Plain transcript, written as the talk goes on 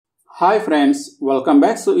Hi friends, welcome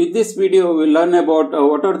back. So in this video we'll learn about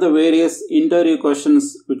what are the various interview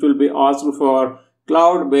questions which will be asked for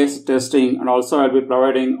cloud-based testing, and also I'll be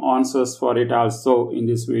providing answers for it also in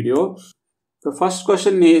this video. The first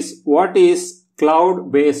question is, what is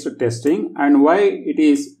cloud-based testing and why it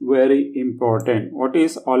is very important? What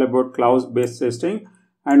is all about cloud-based testing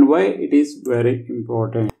and why it is very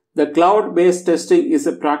important? The cloud-based testing is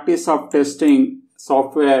a practice of testing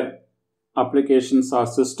software applications or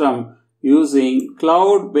system using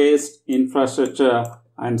cloud-based infrastructure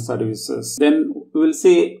and services. Then we will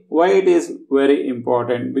see why it is very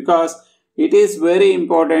important. Because it is very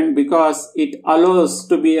important because it allows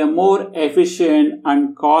to be a more efficient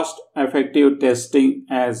and cost-effective testing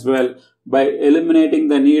as well, by eliminating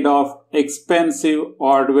the need of expensive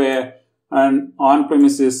hardware and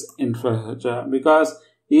on-premises infrastructure. Because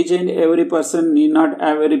each and every person need not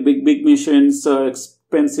have very big machines,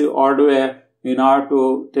 expensive hardware in order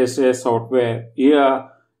to test a software. Here,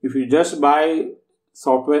 if you just buy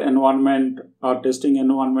software environment or testing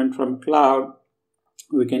environment from cloud,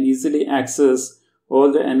 we can easily access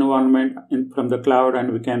all the environment from the cloud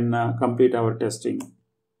and we can complete our testing.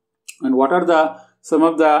 And what are some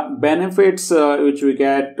of the benefits which we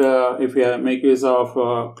get if we make use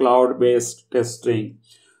of cloud-based testing?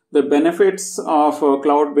 The benefits of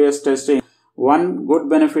cloud-based testing. One good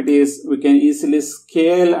benefit is we can easily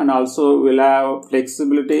scale, and also will have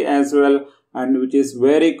flexibility as well, and which is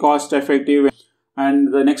very cost effective.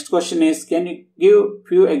 And the next question is, can you give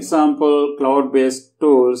few example cloud-based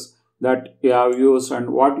tools that you have used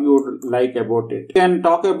and what you would like about it? You can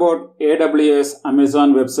talk about AWS,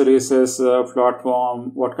 Amazon Web Services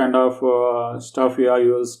platform, what kind of stuff you have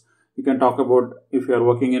used. You can talk about, if you are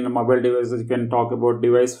working in mobile devices, you can talk about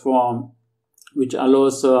device form, which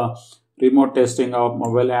allows remote testing of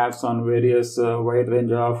mobile apps on various wide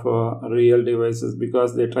range of real devices,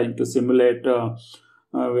 because they're trying to simulate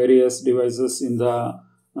various devices in the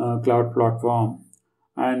cloud platform.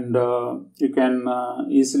 And you can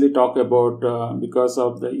easily talk about, because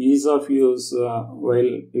of the ease of use, while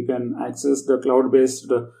you can access the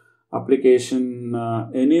cloud-based application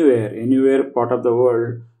anywhere part of the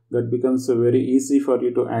world, that becomes very easy for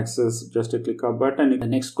you to access, just a click of button. The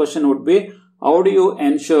next question would be, how do you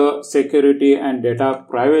ensure security and data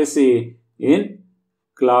privacy in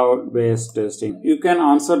cloud-based testing? You can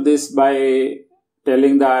answer this by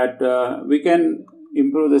telling that we can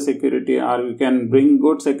improve the security, or we can bring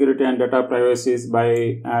good security and data privacy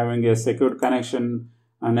by having a secure connection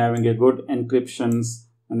and having a good encryptions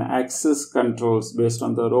and access controls based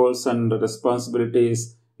on the roles and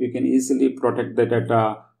responsibilities. You can easily protect the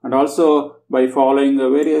data, and also by following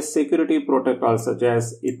various security protocols such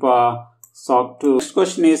as HIPAA, SOC 2. Next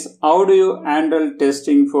question is, how do you handle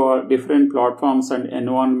testing for different platforms and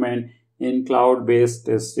environment in cloud-based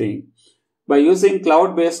testing? By using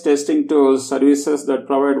cloud-based testing tools, services that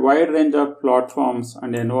provide wide range of platforms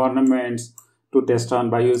and environments to test on,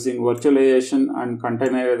 by using virtualization and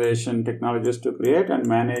containerization technologies to create and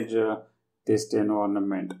manage test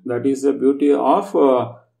environment. That is the beauty of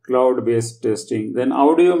cloud-based testing. Then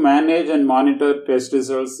how do you manage and monitor test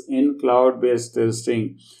results in cloud-based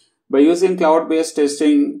testing? By using cloud-based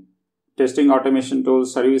testing automation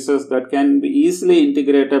tools, services that can be easily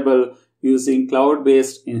integratable using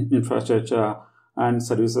cloud-based infrastructure and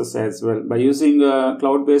services as well. By using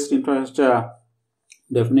cloud-based infrastructure,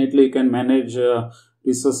 definitely you can manage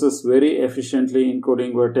resources very efficiently,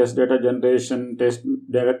 including test data generation, test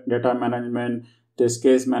data management, test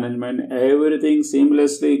case management, everything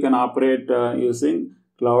seamlessly you can operate using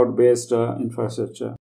cloud-based infrastructure.